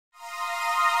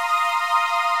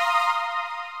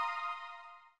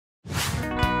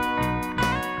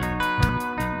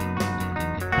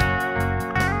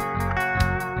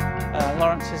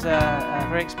is a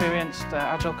very experienced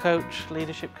agile coach,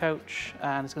 leadership coach,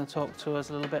 and he's going to talk to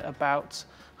us a little bit about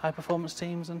high performance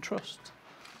teams and trust.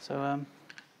 So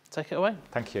take it away.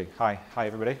 Thank you. Hi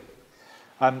everybody.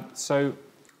 So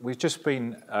we've just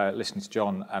been listening to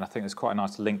John, and I think there's quite a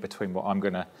nice link between what I'm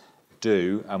going to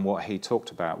do and what he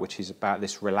talked about, which is about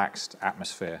this relaxed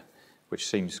atmosphere, which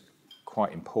seems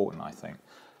quite important, I think.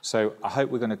 So I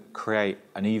hope we're going to create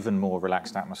an even more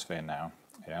relaxed atmosphere now.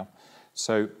 Yeah.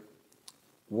 So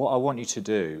what I want you to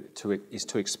do is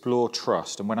to explore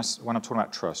trust. And when I'm talking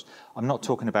about trust, I'm not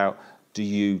talking about do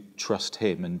you trust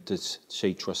him and does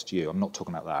she trust you? I'm not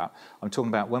talking about that. I'm talking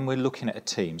about when we're looking at a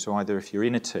team, so either if you're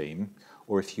in a team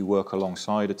or if you work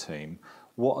alongside a team,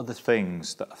 what are the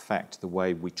things that affect the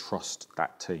way we trust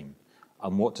that team?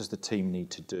 And what does the team need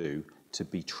to do to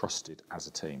be trusted as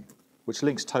a team? Which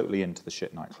links totally into the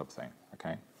shit nightclub thing,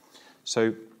 okay?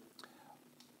 So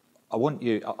I want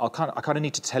you, I kind of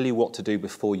need to tell you what to do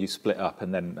before you split up,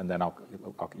 and then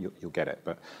you'll get it.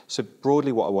 But so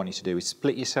broadly, what I want you to do is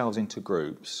split yourselves into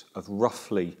groups of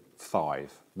roughly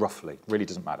 5. Roughly, really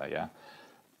doesn't matter, yeah.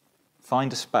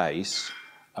 Find a space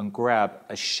and grab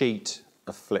a sheet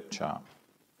of flip chart.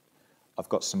 I've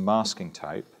got some masking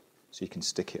tape, so you can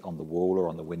stick it on the wall or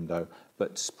on the window,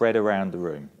 but spread around the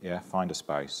room. Yeah, find a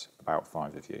space, about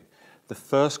 5 of you. The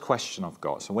first question I've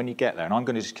got, so when you get there, and I'm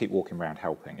going to just keep walking around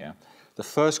helping, yeah? The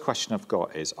first question I've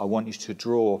got is I want you to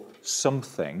draw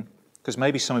something, because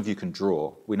maybe some of you can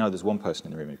draw. We know there's one person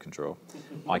in the room who can draw.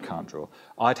 I can't draw.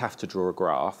 I'd have to draw a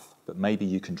graph, but maybe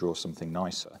you can draw something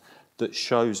nicer that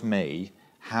shows me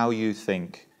how you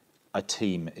think a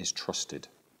team is trusted.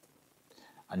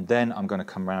 And then I'm going to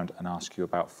come around and ask you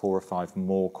about 4 or 5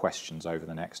 more questions over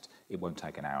the next, it won't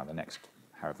take an hour, the next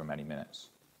however many minutes.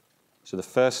 So the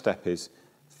first step is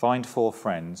find 4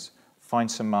 friends, find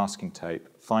some masking tape,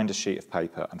 find a sheet of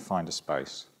paper, and find a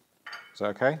space. Is that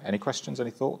okay? Any questions,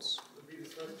 any thoughts?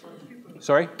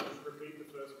 Sorry?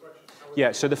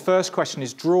 Yeah, so the first question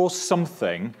is draw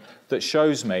something that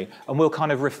shows me, and we'll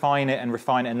kind of refine it,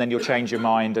 and then you'll change your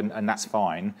mind, and that's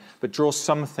fine. But draw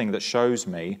something that shows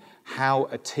me how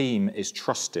a team is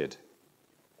trusted.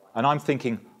 And I'm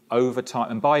thinking over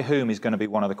time, and by whom is going to be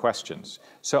one of the questions.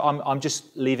 So I'm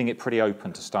just leaving it pretty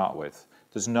open to start with.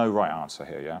 There's no right answer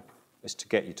here, yeah? It's to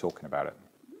get you talking about it.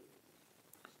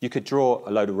 You could draw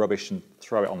a load of rubbish and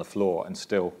throw it on the floor and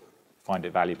still find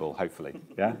it valuable, hopefully,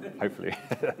 yeah? Hopefully.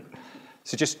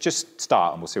 So just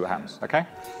start and we'll see what happens, okay?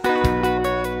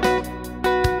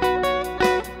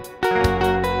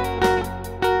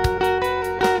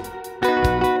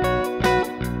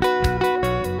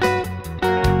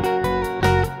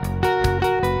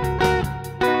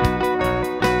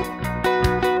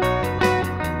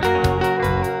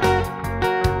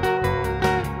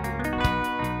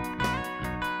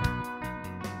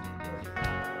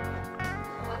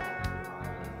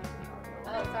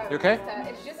 You okay?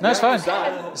 No, it's fine.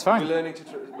 It's fine. We're learning to.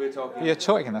 We're talking. You're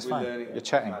talking. That's fine. You're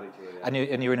chatting, and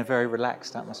you're in a very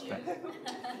relaxed atmosphere.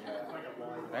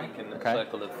 In a Okay.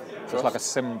 circle of So it's like a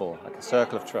symbol, like a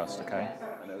circle of trust. Okay.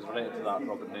 And it was related to that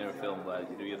Robert De Niro film where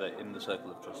you're either in the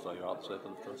circle of trust or you're out the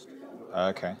circle of trust.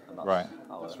 Okay. And that's Right.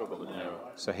 That's Robert De Niro.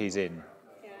 So he's in.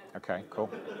 Okay. Cool.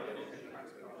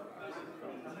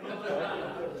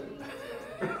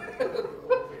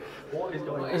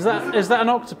 Is that an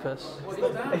octopus?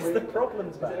 It's the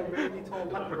problems back.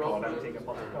 Leprechaun emptying a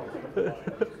pot of coal.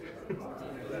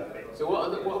 So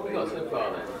what have we got so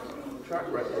far then?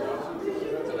 Track record.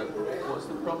 What's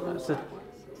the problem?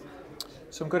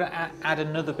 So I'm going to add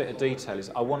another bit of detail. Is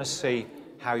I want to see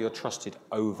how you're trusted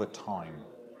over time.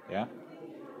 Yeah.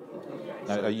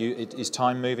 Now, is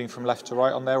time moving from left to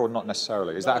right on there, or not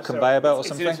necessarily? Is that a conveyor belt or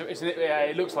something? Yeah,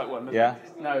 it looks like one. Yeah.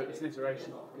 No, it's an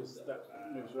iteration because that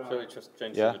moves around. So it just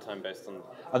changes Yeah. over time based on.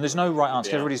 And there's no right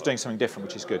answer. Everybody's doing something different,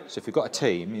 which is good. So if you've got a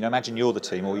team, imagine you're the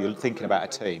team, or you're thinking about a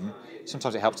team.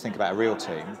 Sometimes it helps to think about a real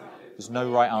team. There's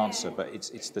no right answer, but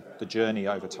it's the journey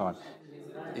over time.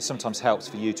 It sometimes helps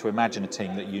for you to imagine a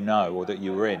team that you know, or that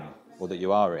you were in, or that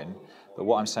you are in. But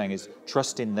what I'm saying is,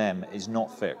 trust in them is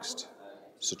not fixed.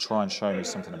 So try and show me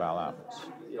something about that.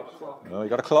 Oh, you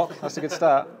got a clock? That's a good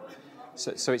start.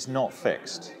 So it's not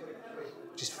fixed,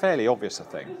 which is fairly obvious, I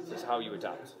think. It's how you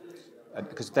adapt. And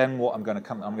because then what I'm going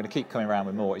to keep coming around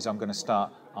with more is I'm going to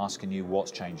start asking you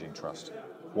what's changing trust.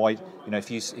 Why,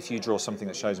 if you draw something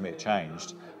that shows me it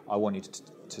changed, I want you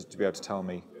to be able to tell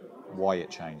me why it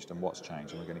changed and what's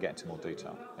changed, and we're going to get into more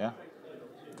detail. Yeah.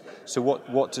 So what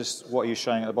are you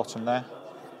showing at the bottom there?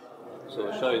 So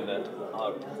we're showing that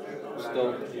our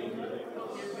scope,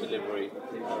 delivery,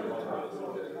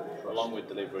 along with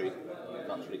delivery,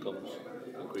 naturally comes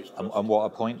increased trust. And what are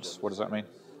points? What does that mean?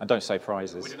 And don't say We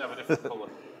prizes. didn't have a different colour.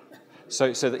 So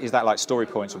is that like story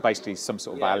points or basically some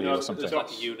sort of value or something?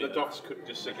 The dots could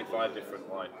just signify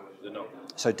different, like, they're not.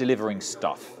 So delivering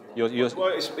stuff. You're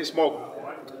Well, it's more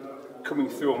coming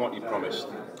through on what you promised.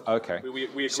 okay. We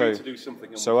agreed to do something.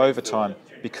 And So we over came through on time,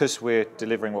 because we're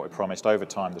delivering what we promised, over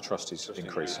time the trust is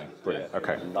increasing. Brilliant.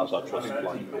 Okay. it. That's our trust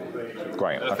line.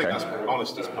 Great. And I think Okay. that's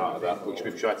honesty's part of that, which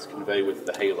we've tried to convey with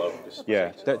the halo.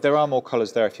 Yeah. There are more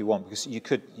colours there if you want, because you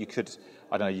could.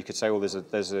 I don't know. You could say, well,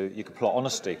 you could plot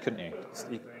honesty, couldn't you?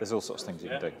 There's all sorts of things you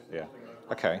can do. Yeah.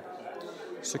 Okay.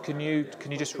 So can you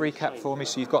just recap for me?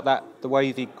 So you've got the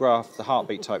wavy graph, the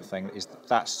heartbeat type thing.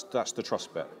 That's the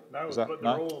trust bit. No, Is that but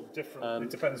no? they're all different. It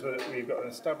depends whether we've got an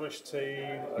established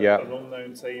team, Yeah. an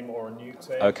unknown team, or a new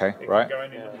team. Okay, It can right. go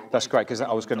anywhere. That's great, because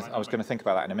I was going to think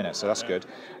about that in a minute. So that's good.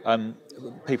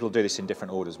 People do this in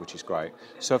different orders, which is great.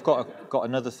 So I've got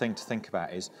another thing to think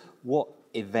about is what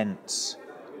events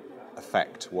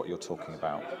affect what you're talking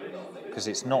about, because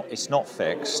it's not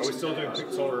fixed. Are we still doing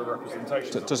pictorial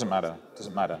representation? It doesn't matter.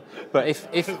 But if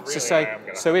if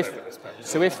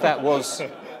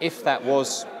that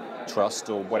was trust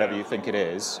or whatever you think it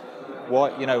is,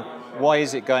 why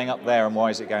is it going up there and why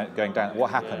is it going down? What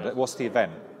happened? What's the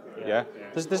event? Yeah.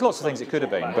 There's lots of things it could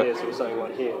have been, But but here's what we're saying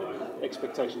right here,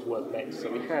 expectations weren't met.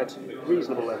 So we had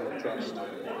reasonable level of trust,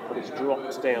 but it's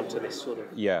dropped down to this sort of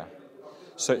yeah.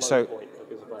 So low point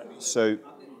because of that. So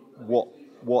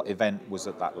what event was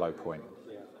at that low point?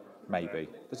 Maybe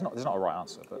there's not a right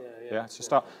answer, but yeah.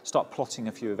 So start plotting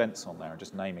a few events on there and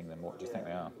just naming them. What do you think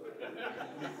they are?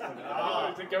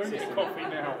 Going to coffee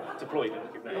now. Deployed.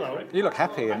 You look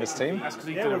happy in this team.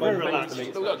 Yeah, we're very relaxed.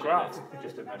 Still got a graph.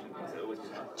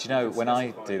 Do you know when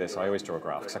I do this, I always draw a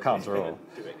graph because I can't draw.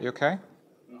 You okay?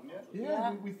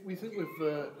 Yeah, we think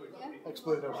we've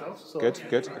explored ourselves. So Good.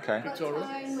 Okay. Victoria.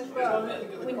 Fine, we've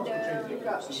got window, we've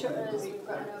got shutters, we've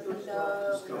got an open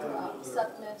window, we've got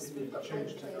sadness, we've got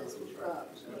blinkers, we've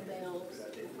got emails,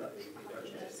 we've got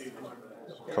packages.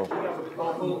 Cool.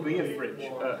 Will be a fridge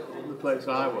at the place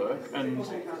I work, and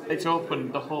it's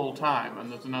open the whole time,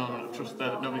 and there's an element of trust there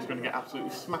that nobody's going to get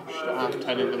absolutely smashed at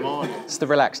 10 in the morning. It's the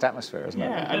relaxed atmosphere, isn't it?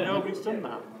 Yeah, and nobody's done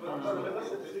that.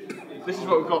 This is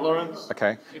what we've got, Laurence.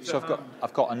 Okay. So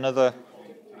I've got another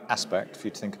aspect for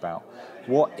you to think about.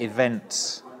 What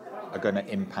events are going to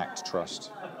impact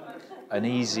trust? An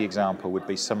easy example would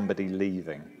be somebody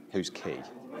leaving who's key.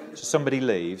 So somebody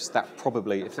leaves, that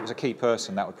probably, if it was a key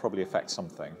person, that would probably affect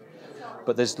something.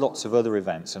 But there's lots of other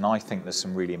events, and I think there's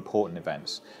some really important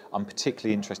events. I'm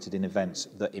particularly interested in events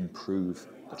that improve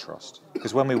the trust.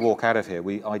 Because when we walk out of here,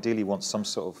 we ideally want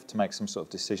to make some sort of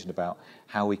decision about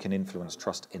how we can influence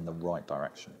trust in the right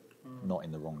direction, not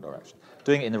in the wrong direction.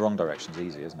 Doing it in the wrong direction is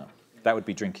easy, isn't it? That would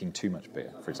be drinking too much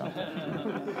beer, for example.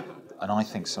 And I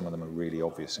think some of them are really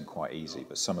obvious and quite easy,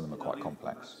 but some of them are quite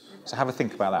complex. So have a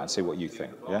think about that and see what you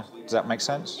think, yeah? Does that make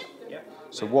sense? Yeah.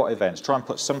 So what events? Try and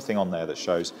put something on there that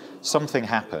shows something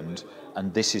happened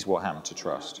and this is what happened to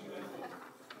trust.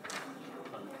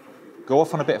 Go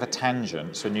off on a bit of a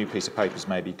tangent, so a new piece of paper is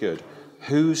maybe good.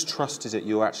 Whose trust is it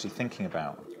you're actually thinking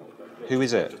about? Who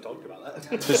is it?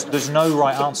 There's no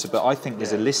right answer, but I think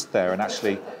there's a list there, and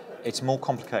actually it's more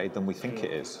complicated than we think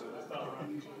it is.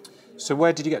 So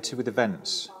where did you get to with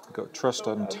events? You've got trust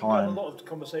on time. A lot of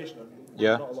conversation and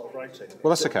Yeah. not a lot of writing. Well,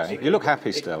 that's okay. You look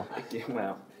happy still.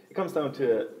 Well, it comes down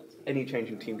to any change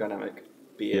in team dynamic,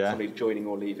 be it Yeah. somebody joining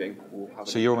or leaving. Will have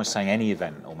So you're almost saying any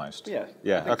event, almost. Yeah.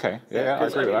 Yeah. Okay. Yeah. I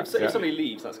agree with that. If Yeah. somebody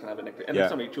leaves, that's going to have a negative. And Yeah. if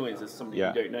somebody joins, there's somebody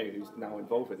Yeah. you don't know who's now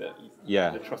involved with it.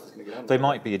 Yeah. The trust is going to go down. They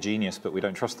might be a genius, but we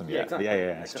don't trust them yet. exactly.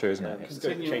 Yeah. It's true, isn't it?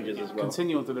 Scope changes as well.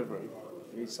 Continual delivery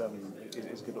is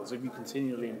good. So if you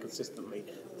continually and consistently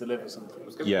deliver something,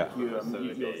 Yeah. your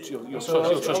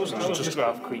trust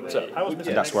graph creeps up. I was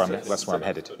Mr. That's where Negative. I'm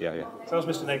headed. Yeah. So I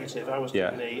was Mr. Negative. I was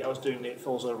Yeah. doing the It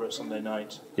Falls Over at Sunday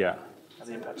night. Yeah. And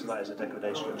the impact of that is a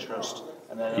degradation in trust.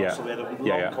 And then Yeah. also we had a long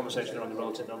Yeah. conversation around the role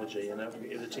of technology, and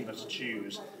if the team has to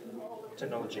choose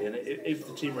technology, and if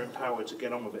the team are empowered to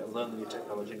get on with it and learn the new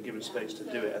technology and given space to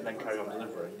do it and then carry on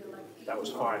delivering, that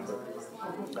was fine,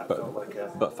 but that felt like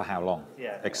a... But for how long?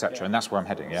 Yeah. Etc. And that's where I'm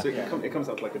heading. Yeah. So it comes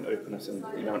out to like an openness and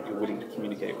the amount you're willing to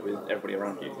communicate with everybody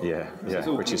around you. Yeah. So it's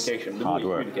all Which is communication. The more hard you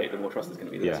work. communicate, the more trust is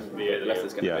going to be. Yeah. The less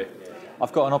there's going to Yeah. be.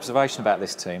 I've got an observation about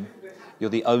this team. You're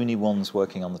the only ones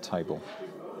working on the table.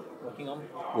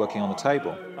 Working on the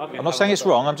table. I'm not saying it's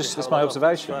wrong. That's my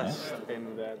observation. Yeah?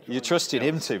 You're trusting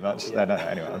him too much. No.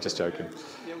 Anyway, I'm just joking.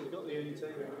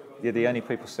 You're the only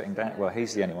people sitting down. Well,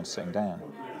 he's the only one sitting down.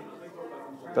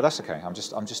 But that's okay. I'm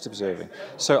just observing.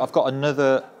 So I've got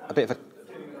a bit of a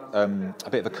a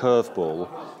bit of a curveball.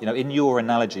 You know, in your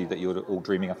analogy that you're all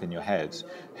dreaming up in your heads,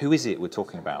 who is it we're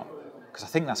talking about? Because I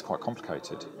think that's quite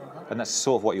complicated, and that's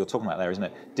sort of what you're talking about there, isn't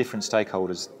it? Different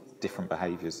stakeholders, different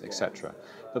behaviours, etc.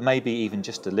 But maybe even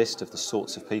just a list of the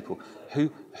sorts of people.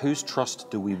 Whose trust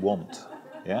do we want?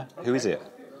 Yeah, who is it?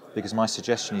 Because my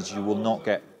suggestion is you will not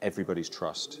get everybody's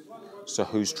trust. So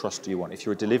whose trust do you want? If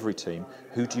you're a delivery team,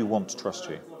 who do you want to trust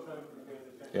you?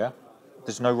 Yeah?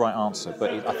 There's no right answer,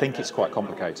 but I think it's quite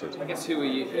complicated. I guess who are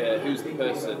you? Who's the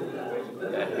person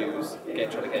who's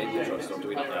trying to gain the trust, or do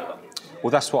we not know that? Well,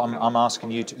 that's what I'm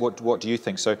asking you. What do you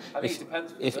think? So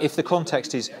if the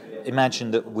context is,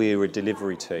 imagine that we're a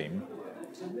delivery team,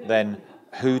 then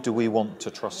who do we want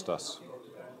to trust us?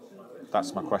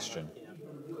 That's my question.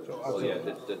 So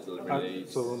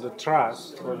the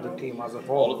trust for the team as a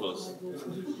whole. All of us.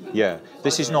 Yeah,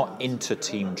 this is not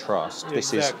inter-team trust.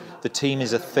 This is, the team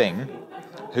is a thing.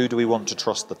 Who do we want to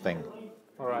trust the thing?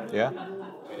 All right. Yeah?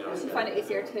 So you find it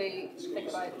easier to think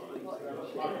about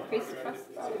what increase trust?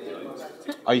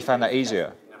 Oh, you found that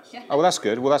easier? Yeah. Oh, well, that's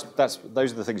good. Well, that's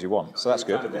those are the things you want. So that's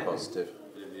good. Positive.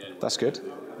 That's good.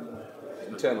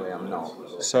 Internally, I'm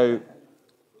not. So,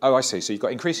 oh, I see. So you've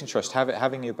got increasing trust,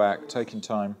 having your back, taking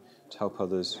time to help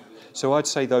others. So I'd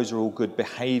say those are all good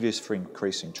behaviours for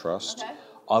increasing trust. Okay.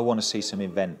 I want to see some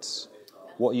events.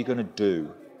 What are you going to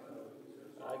do?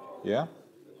 Yeah?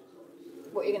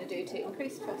 What are you going to do to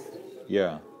increase trust?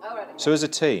 Yeah. Oh, right, okay. So as a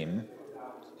team,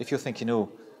 if you're thinking, oh,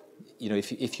 you know,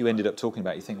 if you ended up talking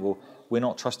about it, you think, well, we're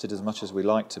not trusted as much as we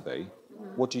like to be.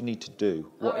 What do you need to do?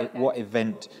 What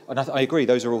event? And I agree,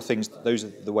 those are all things, those are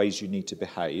the ways you need to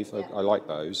behave. I like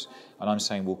those. And I'm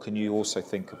saying, well, can you also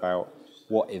think about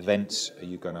what events are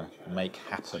you going to make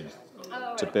happen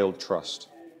to build trust?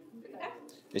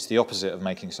 It's the opposite of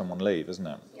making someone leave, isn't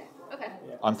it? Yeah. Okay.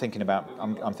 I'm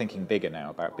thinking bigger now,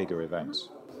 about bigger events.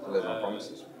 Deliver on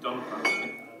promises.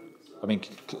 I mean,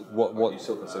 what You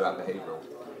still consider that behavioural?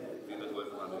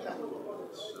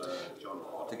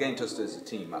 To gain trust as a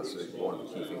team, that's one of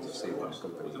the key things I see within a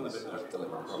company is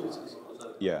deliver on promises.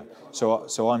 Yeah.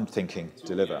 So I'm thinking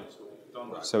deliver.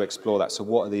 So explore that. So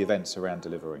what are the events around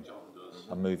delivering?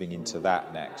 I'm moving into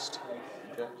that next.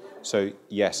 Okay. So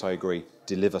yes, I agree.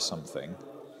 Deliver something.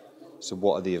 So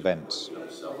what are the events?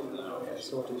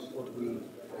 So what do we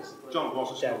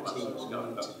dev teams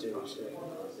need to do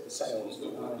to sales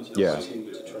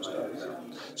to trust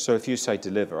us? So if you say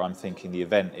deliver, I'm thinking the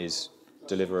event is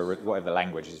deliver whatever the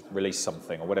language is, release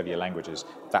something or whatever your language is.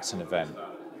 That's an event.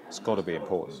 It's got to be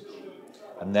important.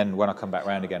 And then when I come back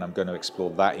round again, I'm going to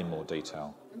explore that in more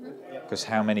detail. Because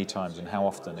how many times and how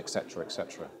often, etc.,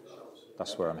 etc.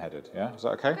 That's where I'm headed. Yeah, is that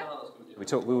okay? We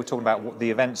were talking about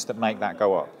the events that make that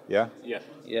go up. Yeah.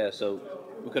 Yeah. So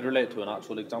we could relate to an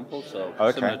actual example. So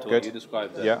Okay, similar to good. what you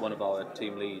described, Yeah. one of our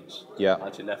team leads Yeah.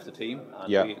 actually left the team, and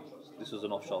Yeah. this was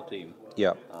an offshore team.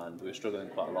 Yeah. And we were struggling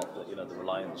quite a lot. But, the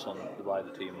reliance on the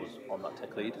wider team was on that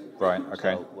tech lead. Right.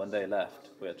 Okay. So when they left,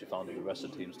 we actually found that the rest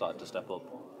of the team started to step up,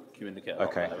 communicate a lot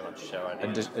Okay. better, and to share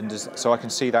ideas. So I can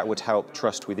see that would help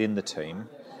trust within the team.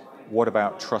 What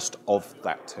about trust of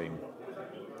that team?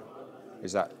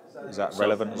 Is that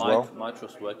relevant as well? My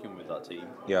trust working with that team.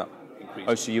 Yeah. increased.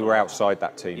 Oh, so you were outside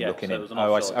that team Yeah, looking so it in. was an Oh,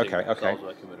 I offshore see. team, Okay, so I okay. was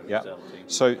working with an Yeah. external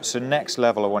team. So next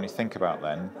level I want you to think about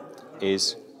then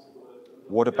is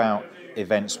what about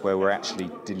events where we're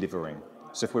actually delivering?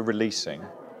 So if we're releasing,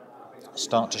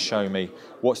 start to show me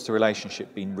what's the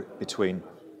relationship between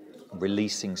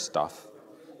releasing stuff,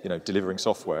 delivering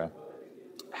software.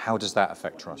 How does that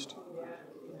affect trust?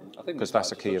 Because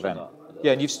that's a key event.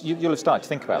 Yeah, and you'll have started to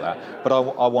think about that, but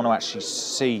I want to actually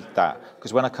see that,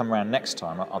 because when I come around next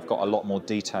time, I've got a lot more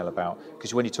detail about,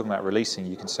 because when you're talking about releasing,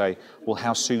 you can say, well,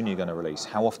 how soon are you going to release?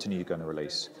 How often are you going to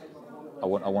release? I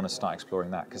want to start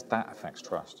exploring that, because that affects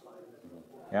trust.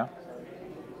 Yeah?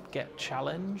 Get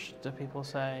challenged? Do people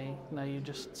say, no, you're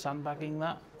just sandbagging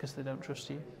that because they don't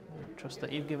trust you? Trust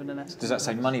that you've given an estimate. Does that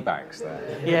say money bags there?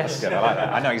 Yes. That's good, I like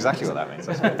that. I know exactly what that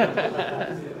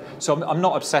means. So I'm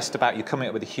not obsessed about you coming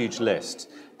up with a huge list,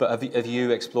 but have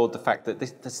you explored the fact that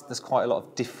there's quite a lot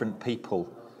of different people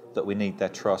that we need their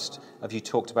trust? Have you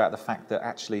talked about the fact that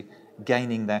actually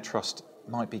gaining their trust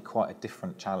might be quite a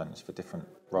different challenge for different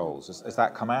roles? Has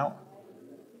that come out?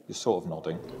 You're sort of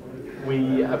nodding.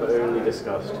 We have only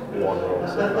discussed one role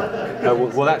so far.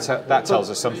 Well, that tells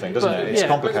us something, doesn't it? It's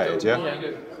complicated,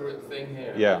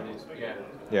 yeah?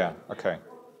 Yeah, okay.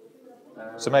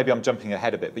 So maybe I'm jumping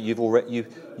ahead a bit, but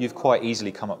you've quite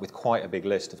easily come up with quite a big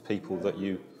list of people that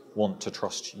you want to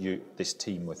trust this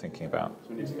team we're thinking about. So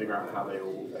we need to figure out how they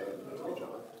all pay into each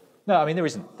other. No, I mean there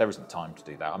isn't time to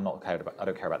do that. I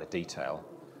don't care about the detail,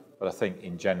 but I think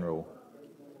in general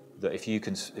that if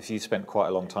you spent quite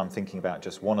a long time thinking about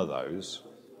just one of those,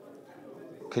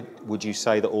 would you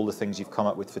say that all the things you've come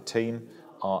up with for team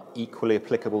are equally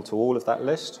applicable to all of that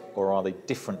list, or are they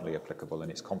differently applicable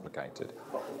and it's complicated?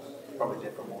 Probably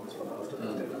different ones from those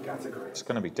different categories. It's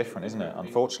going to be different, isn't it?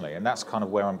 Unfortunately, and that's kind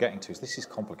of where I'm getting to. Is this is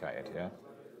complicated, yeah.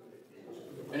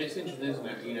 And it's interesting, isn't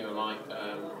it? You know, like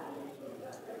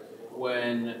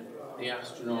when the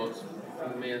astronauts,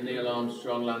 Neil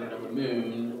Armstrong, landed on the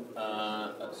moon,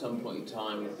 at some point in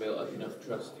time, we built up enough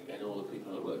trust in all the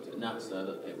people that worked at NASA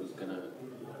that it was going to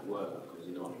work. Because,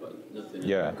 you know, but nothing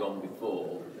had gone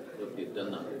before. Nobody had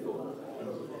done that before.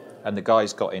 And the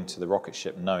guys got into the rocket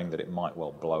ship knowing that it might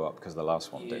well blow up because the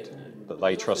last one did. But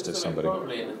they trusted somebody.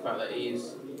 Probably in the fact that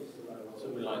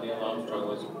somebody like Neil Armstrong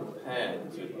was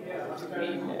prepared to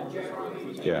be more.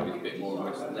 Yeah. A bit more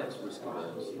less risk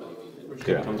averse. Which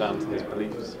could come down to his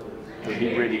beliefs.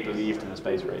 He really believed in the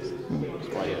space race.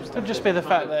 It could just be the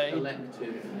fact that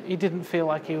he didn't feel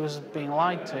like he was being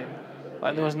lied to.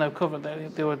 Like there was no cover.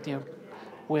 They were, you know,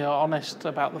 we are honest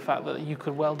about the fact that you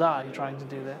could well die trying to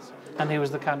do this. And he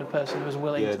was the kind of person who was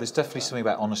willing to... There's definitely something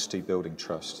about honesty building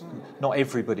trust. Not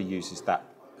everybody uses that.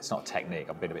 It's not a technique,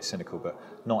 I'm being a bit cynical, but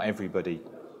not everybody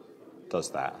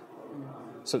does that.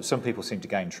 So some people seem to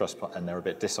gain trust and they're a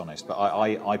bit dishonest, but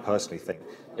I personally think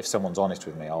if someone's honest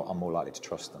with me, I'm more likely to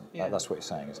trust them. Yeah. That's what you're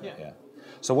saying, isn't it? Yeah.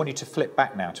 So I want you to flip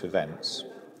back now to events.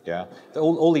 Yeah,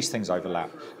 all these things overlap,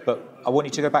 but I want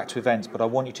you to go back to events, but I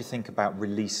want you to think about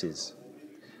releases.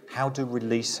 How do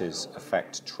releases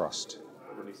affect trust?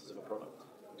 Releases of a product.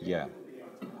 Yeah.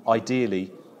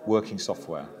 Ideally, working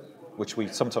software, which we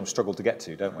sometimes struggle to get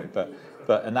to, don't we?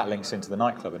 But and that links into the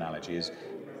nightclub analogy, is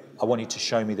I want you to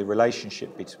show me the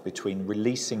relationship between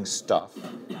releasing stuff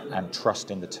and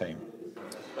trust in the team.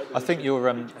 I think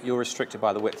you're restricted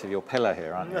by the width of your pillar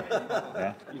here, aren't you?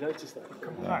 Yeah. You noticed that?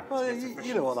 Yeah. Well,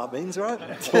 you know what that means, right?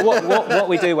 But what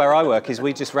we do where I work is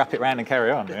we just wrap it round and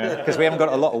carry on, because we haven't got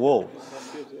a lot of wall.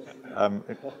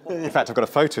 In fact, I've got a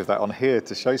photo of that on here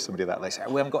to show somebody that. They say,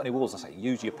 we haven't got any walls. I say,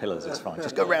 use your pillars, it's fine.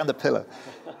 Just go round the pillar.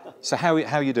 So how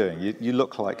are you doing? You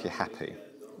look like you're happy.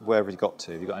 Where have you got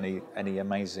to? Have you got any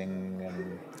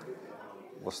amazing,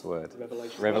 what's the word?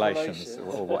 Revelations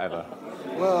or whatever?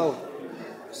 Well,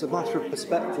 it's a matter of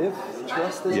perspective,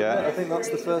 trust, isn't it? I think that's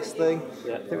the first thing.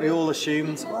 I think we all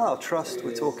assumed, wow, trust,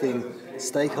 we're talking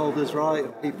stakeholders,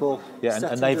 right? People. Yeah,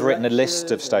 and they've written a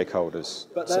list of stakeholders.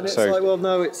 But then it's like, well,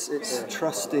 no, it's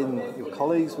trust in your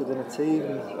colleagues within a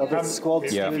team, other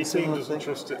squads. If your team doesn't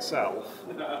trust itself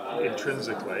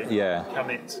intrinsically, can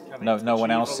it no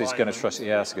one else is going to trust it.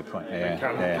 Yeah, that's a good point.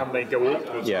 Can they go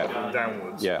upwards rather than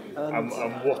downwards? Yeah. And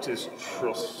what is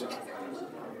trust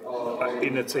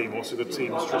in a team? What's a good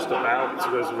team's trust about?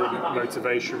 So there's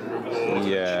motivation, reward,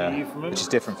 achievement. Which is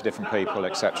different for different people,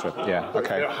 etc. Yeah,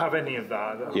 okay. They don't have any of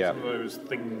that. Some of those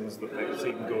things that make the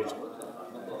team good.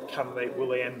 Will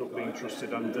they end up being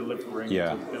trusted and delivering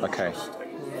trust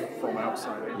from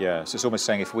outside? Yeah, so it's almost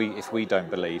saying if we don't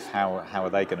believe, how are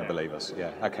they going to believe us?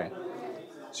 Yeah, okay.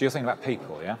 So you're thinking about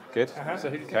people, yeah? Good. So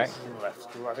who's okay.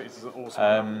 left? I think this is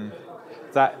awesome.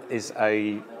 That is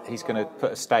he's going to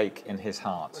put a stake in his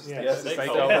heart. Yes,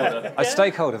 stakeholder. A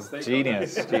stakeholder.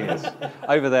 Genius.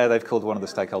 Over there, they've called one of the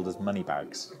stakeholders money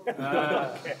bags.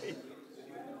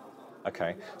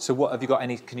 Okay. So what have you got?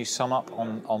 Can you sum up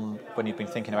on when you've been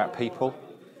thinking about people?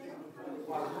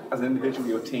 As an individual,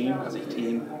 your team. As a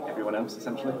team, everyone else,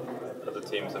 essentially. Other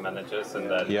teams are managers, and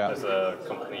then as a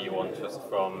company, you want trust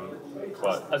from.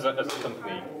 Well, as a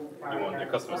company, you want your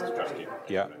customers to trust you.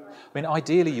 Yeah. I mean,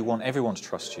 ideally, you want everyone to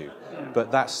trust you,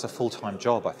 but that's a full-time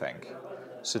job, I think.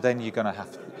 So then you're going to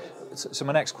have to... So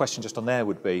my next question just on there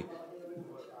would be,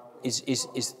 is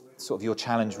sort of your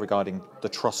challenge regarding the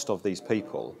trust of these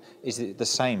people, is it the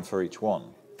same for each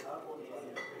one?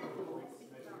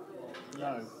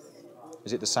 No.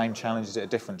 Is it the same challenge? Is it a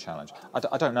different challenge?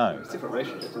 I don't know. It's different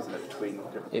relationships, isn't it, between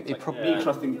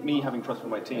different me having trust for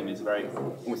my team is very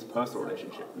almost a personal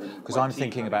relationship. Because I'm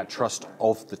thinking about trust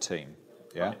of the team,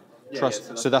 yeah?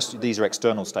 Trust. So these are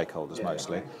external stakeholders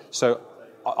mostly. Okay. So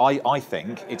I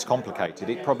think it's complicated.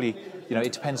 It probably,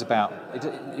 it depends about,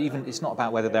 it's not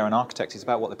about whether they're an architect, it's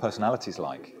about what their personality's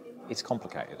like. It's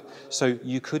complicated. So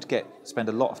you could spend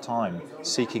a lot of time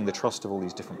seeking the trust of all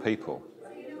these different people,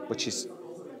 which is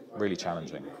really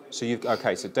challenging. So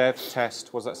so dev,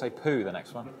 test, what does that say? Poo, the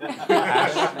next one?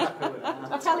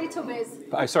 Teletubbies.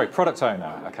 Oh, sorry, product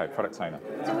owner. Okay, product owner.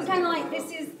 So we're kind of like,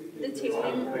 this is the team,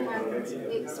 and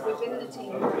it's within the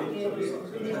team that you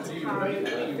need to have, you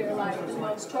feel like, the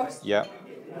most trust. Yeah.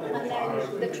 And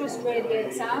then the trust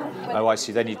radiates out. Oh, I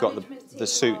see. Then you've got the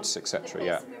suits, etc.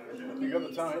 Yeah. You got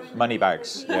the ties. Money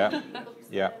bags. Yeah.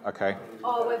 Yeah, okay.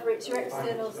 or whether it's your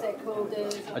external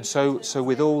stakeholders. And so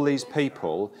with all these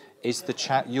people, is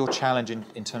your challenge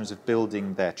in terms of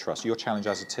building their trust, your challenge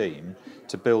as a team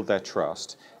to build their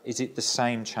trust, is it the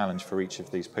same challenge for each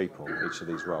of these people, each of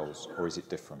these roles, or is it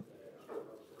different?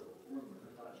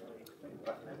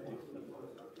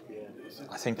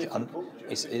 I think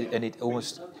it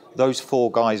almost, those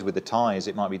 4 guys with the ties,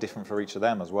 it might be different for each of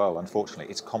them as well. Unfortunately,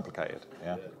 it's complicated.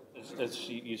 Yeah. As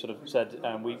you sort of said,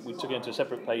 we took it into a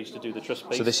separate page to do the trust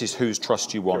piece. So this is whose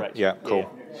trust you want. Correct. Yeah, cool.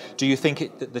 Yeah. Do you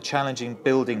think the challenge in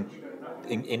building,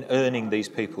 in earning these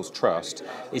people's trust,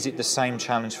 is it the same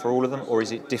challenge for all of them, or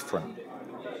is it different?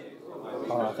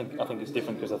 I think it's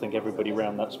different because I think everybody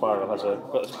around that spiral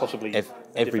has possibly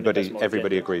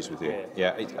everybody agrees with you.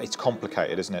 Yeah, it's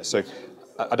complicated, isn't it? So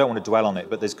I don't want to dwell on it,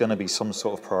 but there's going to be some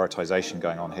sort of prioritization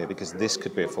going on here because this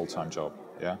could be a full-time job.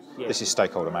 Yeah, this is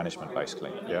stakeholder management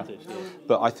basically. Yeah,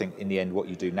 but I think in the end, what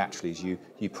you do naturally is you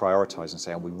prioritize and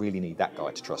say, oh, we really need that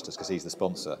guy to trust us because he's the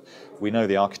sponsor. We know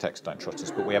the architects don't trust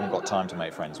us, but we haven't got time to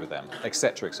make friends with them,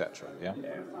 etc., etc. Yeah.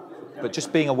 But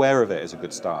just being aware of it is a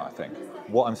good start, I think.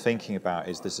 What I'm thinking about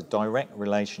is there's a direct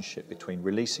relationship between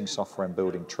releasing software and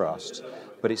building trust,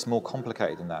 but it's more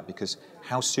complicated than that because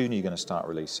how soon are you going to start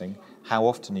releasing? How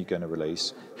often are you going to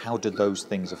release? How do those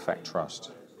things affect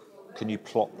trust? Can you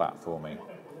plot that for me?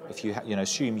 If you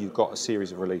assume you've got a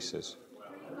series of releases,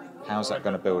 how's that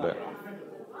going to build it?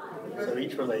 So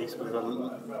each release we've got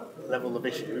a level of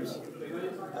issues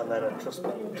and then a trust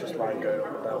line going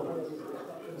up and down.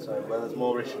 So where there's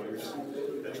more issues,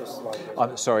 trust line.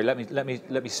 I'm sorry. Let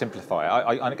me simplify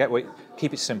it. I get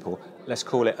keep it simple. Let's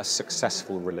call it a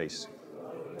successful release.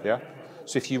 Yeah.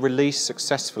 So if you release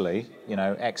successfully,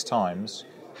 X times,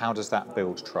 how does that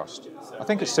build trust? I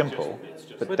think it's simple,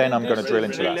 but then I'm going to drill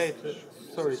into that.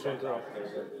 Sorry to interrupt,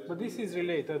 but this is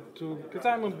related to because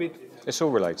I'm a bit. It's all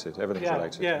related. Everything's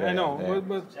related. Yeah, I know, yeah.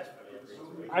 But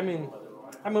I mean,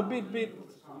 I'm a bit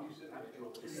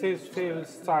still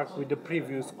stuck with the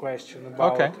previous question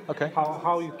about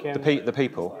how you can the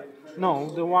people. No,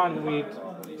 the one with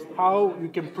how you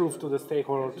can prove to the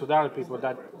stakeholder, to the other people,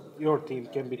 that your team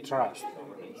can be trusted.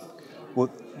 Well,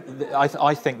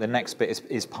 I think the next bit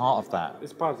is part of that.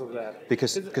 It's part of that.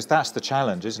 Because that's the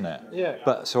challenge, isn't it? Yeah.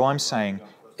 But so I'm saying,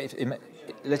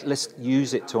 let's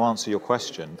use it to answer your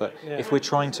question. But if we're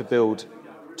trying to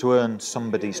earn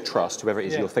somebody's trust, whoever it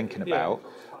is you're thinking about,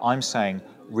 I'm saying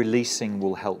releasing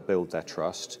will help build their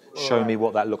trust. Show me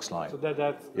what that looks like. So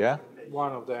that's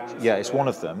one of the answers. Yeah, it's one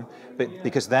of them. But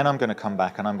because then I'm going to come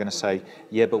back and I'm going to say,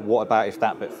 yeah, but what about if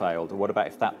that bit failed? Or what about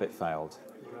if that bit failed?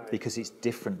 Because it's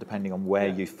different depending on where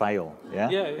you fail. Yeah?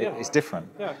 It's different.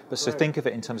 Yeah, but so think of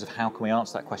it in terms of how can we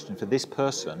answer that question for this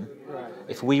person.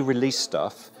 If we release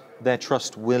stuff, their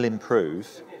trust will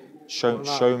improve. Show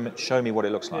me what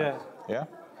it looks like. Yeah?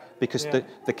 Because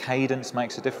the cadence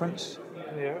makes a difference.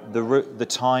 Yeah. The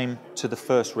time to the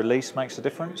first release makes a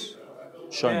difference.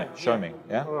 Show me.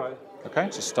 Yeah? All right. Okay,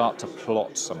 so start to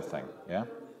plot something. Yeah?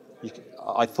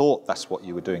 I thought that's what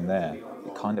you were doing there.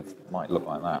 It kind of might look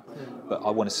like that. But I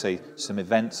want to see some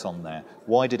events on there.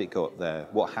 Why did it go up there?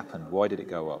 What happened? Why did it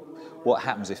go up? What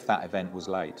happens if that event was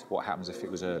late? What happens if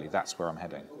it was early? That's where I'm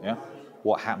heading. Yeah?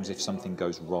 What happens if something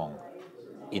goes wrong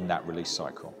in that release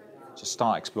cycle? So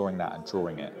start exploring that and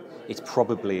drawing it. It's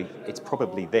probably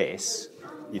this.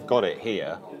 You've got it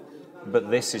here,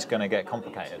 but this is going to get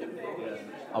complicated.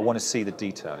 I want to see the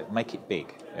detail. Make it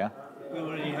big. Yeah? We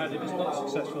already had, if it's not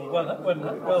successful,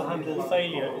 well-handled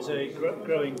failure is a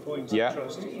growing point of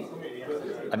trust.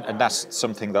 And that's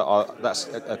something that's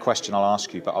a question I'll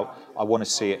ask you, but I want to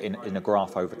see it in a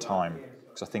graph over time,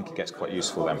 because I think it gets quite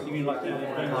useful then. You mean like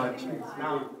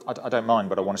I don't mind,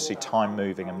 but I want to see time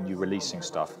moving and you releasing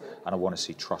stuff, and I want to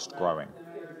see trust growing.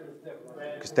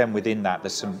 Because then within that,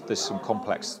 there's some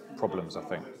complex problems, I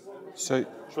think. So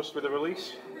trust with a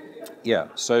release? Yeah,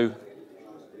 so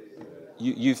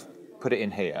you've put it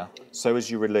in here. So as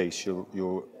you release,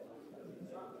 you're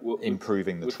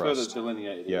improving the trust. Further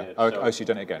delineated. Yeah. Here. So you've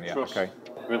done it again. Yeah. Trust Okay.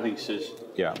 releases.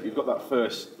 Yeah. You've got that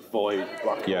first void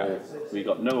black hole. Where you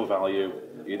got no value.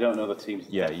 You don't know the team's.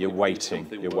 Yeah. You're waiting.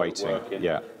 Working.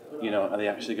 Yeah. Are they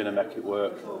actually going to make it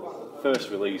work?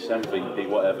 First release, MVP,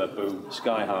 whatever, boom,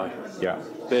 sky high. Yeah.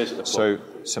 There's the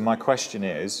so my question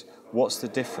is, what's the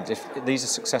difference? If these are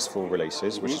successful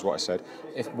releases, which is what I said,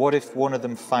 what if one of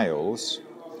them fails?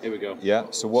 Here we go. Yeah.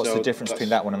 So what's the difference between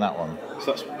that one and that one?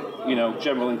 So that's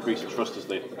general increase of trust as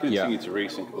they continue to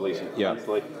resync, release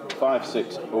incrementally. 5,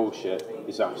 6, oh shit,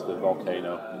 disaster,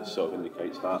 volcano. It sort of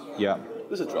indicates that. Yeah.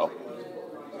 There's a drop.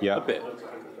 Yeah. A bit.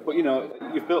 But you know,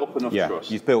 you've built up enough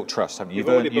trust. You've built trust, haven't you?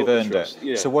 You've earned it.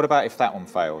 Yeah. So what about if that one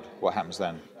failed? What happens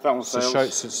then? If that one fails,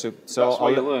 that's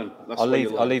where you learn. I'll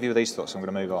leave you with these thoughts. I'm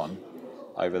going to move on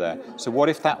over there. So what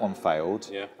if that one failed?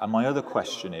 Yeah. And my other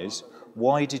question is,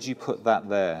 why did you put that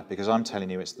there? Because I'm telling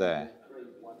you it's there.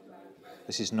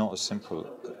 This is not as simple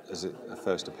as it at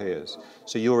first appears.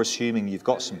 So you're assuming you've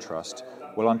got some trust.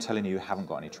 Well, I'm telling you haven't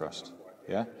got any trust.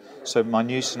 Yeah. So my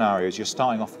new scenario is you're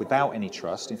starting off without any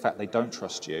trust. In fact, they don't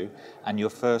trust you, and your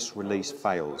first release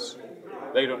fails.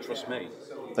 They don't trust me.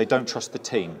 They don't trust the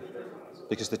team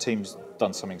because the team's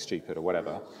done something stupid or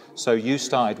whatever. So you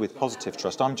started with positive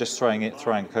trust. I'm just throwing a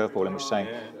curveball and saying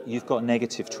you've got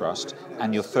negative trust,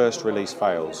 and your first release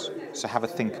fails. So have a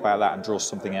think about that and draw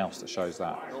something else that shows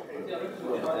that.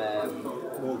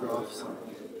 More graphs.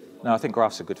 No, I think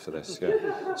graphs are good for this.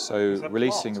 Yeah. So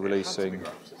releasing. So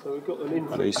we've got an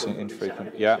Releasing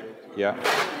infrequent. Yeah.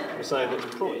 We're saying that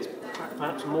it's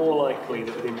perhaps more likely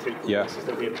that with infrequent releases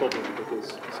there'll be a problem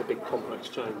because it's a big complex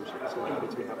change that's likely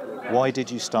to be happening. Why did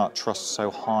you start trust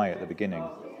so high at the beginning?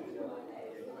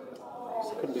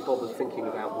 So I couldn't be bothered thinking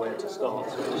about where to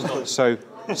start. So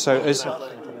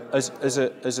as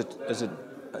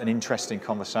an interesting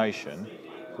conversation,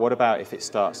 what about if it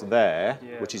starts there,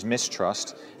 which is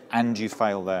mistrust, and you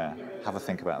fail there? Have a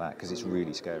think about that, because it's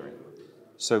really scary.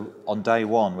 So on day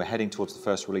one, we're heading towards the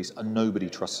first release, and nobody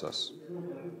trusts us.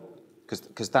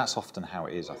 Because that's often how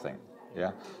it is, I think.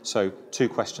 Yeah. So 2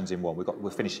 questions in one. We're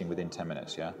finishing within 10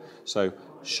 minutes. Yeah. So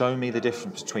show me the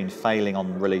difference between failing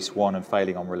on release 1 and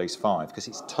failing on release 5, because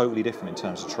it's totally different in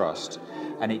terms of trust,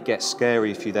 and it gets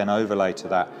scary if you then overlay to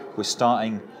that. We're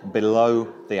starting below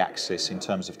the axis in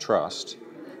terms of trust,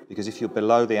 because if you're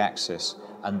below the axis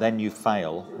and then you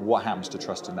fail, what happens to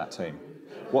trust in that team?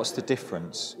 What's the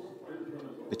difference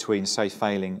between, say,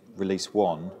 failing release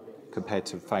 1 compared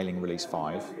to failing release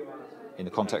 5 in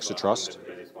the context of trust?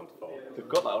 We've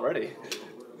got that already.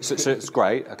 So it's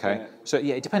great, okay. Yeah. So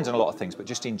yeah, it depends on a lot of things, but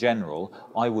just in general,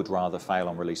 I would rather fail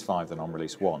on release 5 than on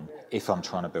release 1 if I'm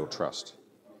trying to build trust.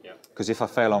 Because if I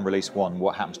fail on release 1,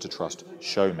 what happens to trust?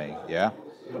 Show me, yeah?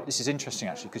 This is interesting,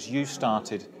 actually, because you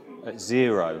started at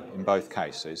 0 in both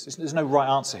cases. There's no right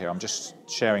answer here. I'm just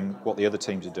sharing what the other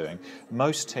teams are doing.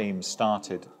 Most teams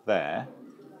started there,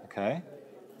 okay?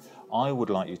 I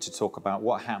would like you to talk about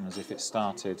what happens if it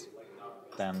started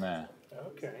down there.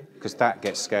 Okay. Because that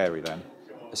gets scary then,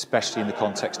 especially in the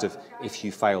context of if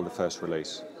you fail the first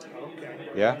release. Okay.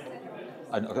 Yeah?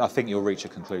 And I think you'll reach a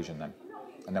conclusion then,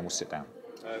 and then we'll sit down.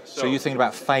 So you're thinking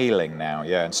about failing now,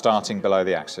 yeah, and starting below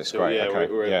the axis. So great, yeah, okay.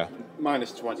 we're yeah.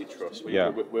 minus 20 trust.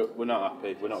 We're not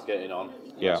happy. We're not getting on.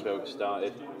 That's where we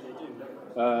started.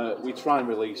 We try and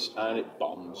release, and it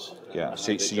bombs. Yeah.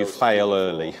 So you fail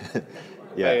early.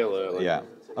 Fail early. Yeah.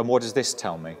 And what does this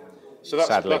tell me? So that's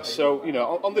sadly. you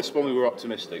know, on this one we were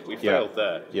optimistic. We failed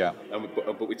there. Yeah.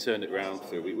 But we turned it around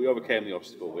through. We overcame the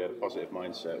obstacle. We had a positive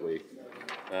mindset.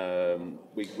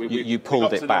 You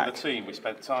pulled it back. The team. We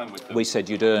spent time with them. We said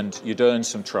you'd earned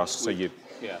some trust, so you.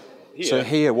 Yeah. So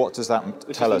here, what does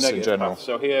that tell us in general? Path.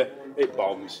 So here, it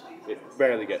bombs. It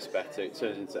rarely gets better. It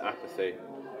turns into apathy.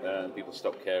 People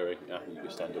stop caring. You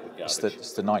just end up with garbage.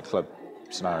 It's the nightclub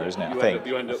scenario, isn't it?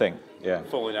 You end up yeah.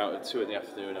 falling out at 2 in the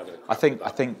afternoon. I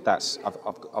think that's.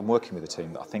 I'm working with a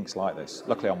team that I think's like this.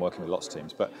 Luckily, I'm working with lots of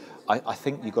teams, but I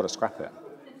think you've got to scrap it.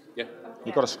 Yeah.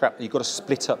 You've got to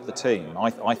split up the team,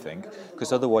 I think,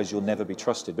 because otherwise you'll never be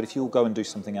trusted. But if you'll go and do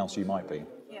something else, you might be.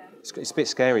 Yeah. It's a bit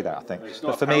scary, that, I think.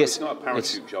 But for me, it's not a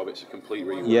parachute job, it's a complete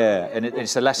rework. Yeah, and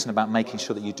it's a lesson about making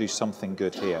sure that you do something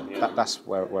good here. Yeah. That's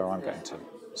where I'm getting to.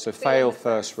 So fail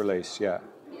first release, yeah.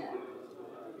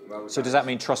 So does that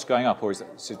mean trust going up, or is it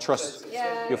so trust?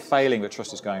 Yeah. You're failing, but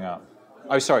trust is going up.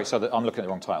 Oh, sorry. So I'm looking at the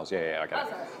wrong tiles. Yeah, I get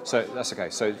it. So that's okay.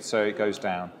 So it goes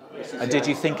down. And did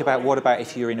you think about what about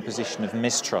if you're in a position of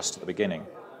mistrust at the beginning?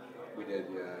 We did,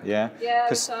 yeah. Yeah,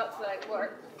 we thought like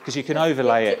work. Because you can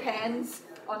overlay it. It depends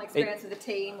on experience of the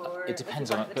team, or it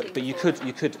depends on it. But you could.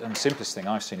 And the simplest thing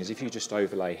I've seen is if you just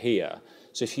overlay here.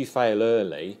 So if you fail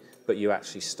early, but you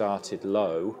actually started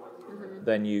low,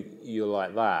 then you're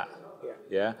like that.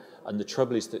 Yeah. And the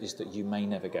trouble is that you may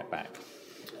never get back,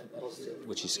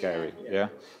 which is scary. Yeah.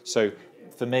 So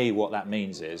for me, what that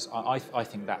means is I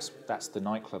think that's the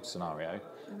nightclub scenario,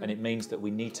 and it means that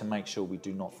we need to make sure we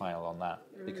do not fail on that,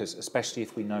 because especially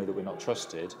if we know that we're not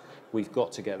trusted, we've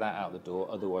got to get that out the door.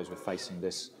 Otherwise, we're facing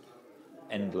this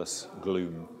endless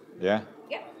gloom. Yeah.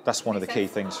 Yeah. That's one of the key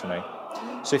things for me.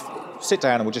 So sit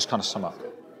down and we'll just kind of sum up.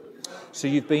 So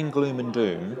you've been gloom and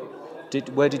doom.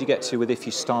 Where did you get to with if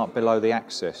you start below the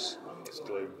axis? It's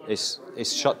gloom.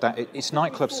 It's shut down. It's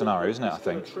nightclub scenario, isn't it? I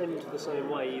think. Trend the same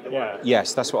way either way.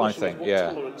 Yes, that's what I think. What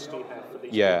Yeah. tolerance do you have for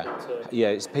these Yeah,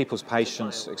 it's people's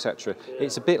patience, etc.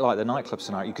 It's a bit like the nightclub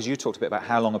scenario because you talked a bit about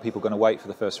how long are people going to wait for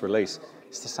the first release.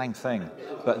 It's the same thing,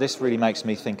 but this really makes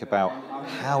me think about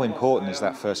how important is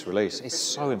that first release. It's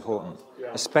so important,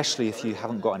 especially if you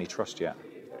haven't got any trust yet.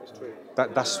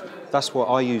 That's what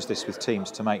I use this with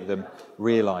teams to make them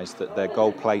realise that they're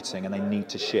gold plating and they need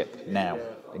to ship now.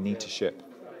 They need to ship.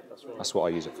 That's what I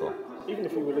use it for. Even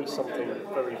if you release something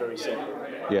very, very simple.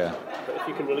 Yeah. But if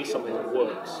you can release something that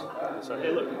works, and say,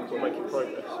 hey, look, we're making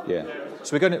progress. Yeah.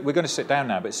 So we're going to sit down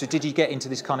now. But so did you get into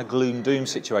this kind of gloom doom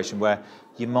situation where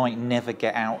you might never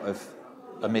get out of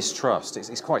a mistrust?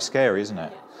 It's quite scary, isn't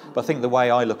it? But I think the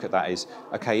way I look at that is,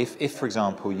 okay, if for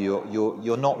example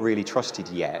you're not really trusted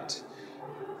yet,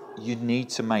 you need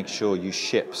to make sure you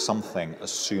ship something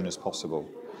as soon as possible,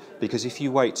 because if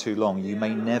you wait too long, you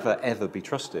may never ever be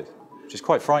trusted, which is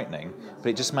quite frightening.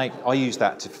 But I use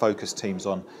that to focus teams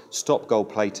on stop gold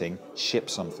plating, ship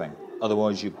something.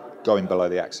 Otherwise, you're going below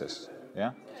the axis.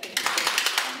 Yeah.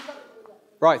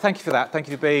 Right. Thank you for that. Thank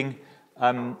you for being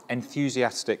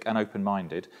enthusiastic and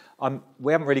open-minded.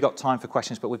 We haven't really got time for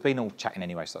questions, but we've been all chatting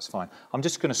anyway, so that's fine. I'm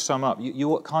just going to sum up.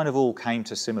 You kind of all came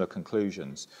to similar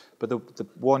conclusions, but the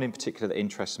one in particular that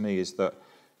interests me is that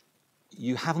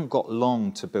you haven't got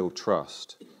long to build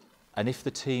trust. And if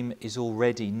the team is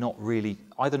already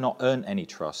either not earned any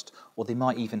trust, or they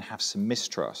might even have some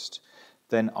mistrust,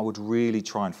 then I would really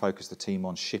try and focus the team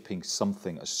on shipping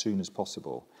something as soon as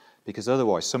possible. Because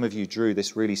otherwise, some of you drew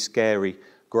this really scary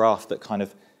graph that kind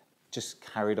of just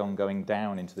carried on going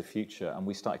down into the future, and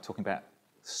we started talking about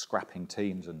scrapping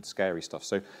teams and scary stuff.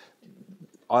 So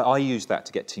I use that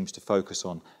to get teams to focus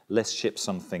on, let's ship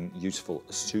something useful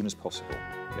as soon as possible.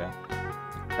 Yeah.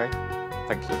 Okay.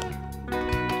 Thank you.